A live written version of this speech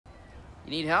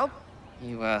You need help?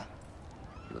 You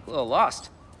look a little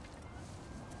lost.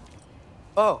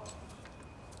 Oh.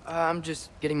 I'm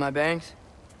just getting my bearings.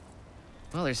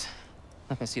 Well, there's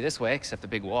nothing to see this way except the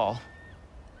big wall.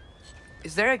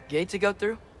 Is there a gate to go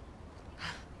through?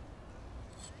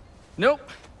 Nope.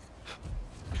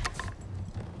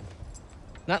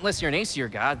 Not unless you're an Aesir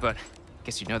god, but I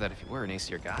guess you'd know that if you were an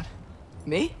Aesir god.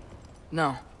 Me?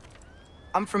 No.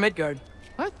 I'm from Midgard.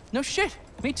 What? No shit.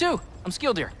 Me too. I'm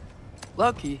Skjoldr.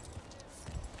 Lucky.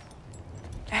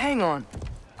 Hang on.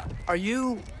 Are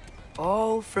you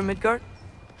all from Midgard?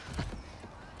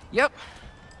 Yep.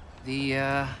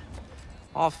 The,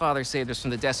 Allfather saved us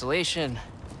from the desolation.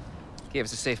 Gave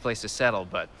us a safe place to settle,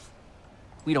 but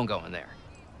we don't go in there.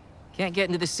 Can't get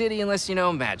into the city unless you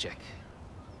know magic.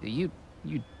 You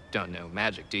don't know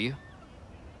magic, do you?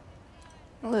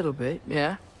 A little bit,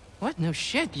 yeah. What? No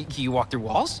shit. You walk through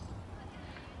walls?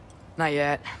 Not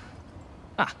yet.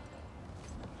 Huh.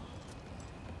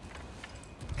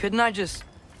 Couldn't I just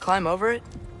climb over it?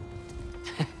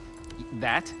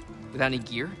 That? Without any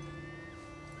gear?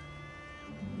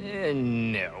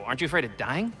 No. Aren't you afraid of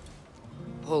dying?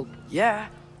 Well, yeah.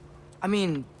 I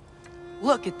mean,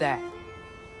 look at that.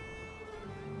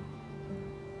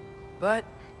 But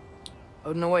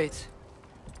Odin awaits.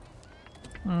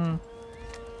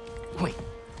 Wait,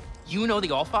 you know the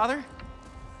Allfather?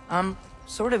 I'm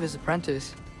sort of his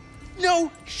apprentice.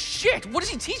 No shit! What is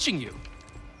he teaching you?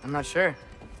 I'm not sure.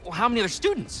 Well, how many other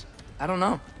students? I don't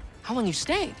know. How long you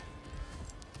stayed?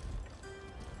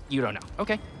 You don't know.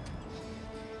 Okay.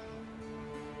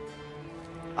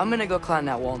 I'm gonna go climb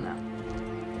that wall now.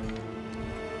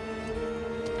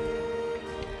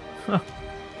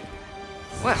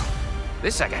 Well,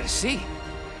 this I gotta see.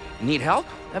 Need help?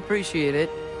 Appreciate it,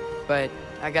 but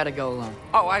I gotta go alone.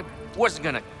 Oh, I wasn't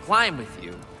gonna climb with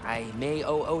you. I may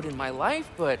owe Odin my life,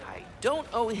 but I don't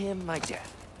owe him my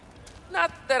death.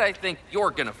 Not that I think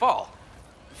you're gonna fall.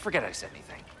 Forget I said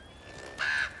anything.